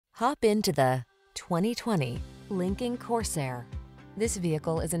Hop into the 2020 Lincoln Corsair. This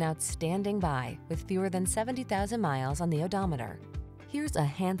vehicle is an outstanding buy with fewer than 70,000 miles on the odometer. Here's a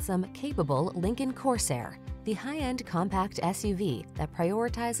handsome, capable Lincoln Corsair, the high-end compact SUV that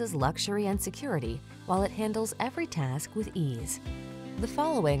prioritizes luxury and security while it handles every task with ease. The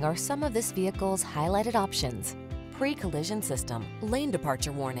following are some of this vehicle's highlighted options: pre-collision system, lane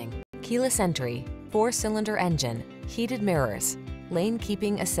departure warning, keyless entry, 4-cylinder engine, heated mirrors, lane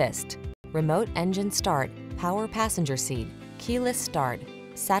keeping assist, remote engine start, power passenger seat, keyless start,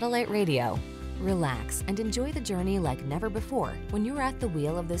 satellite radio. Relax and enjoy the journey like never before when you're at the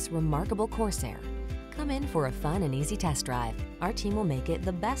wheel of this remarkable Corsair. Come in for a fun and easy test drive. Our team will make it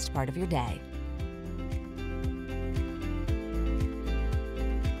the best part of your day.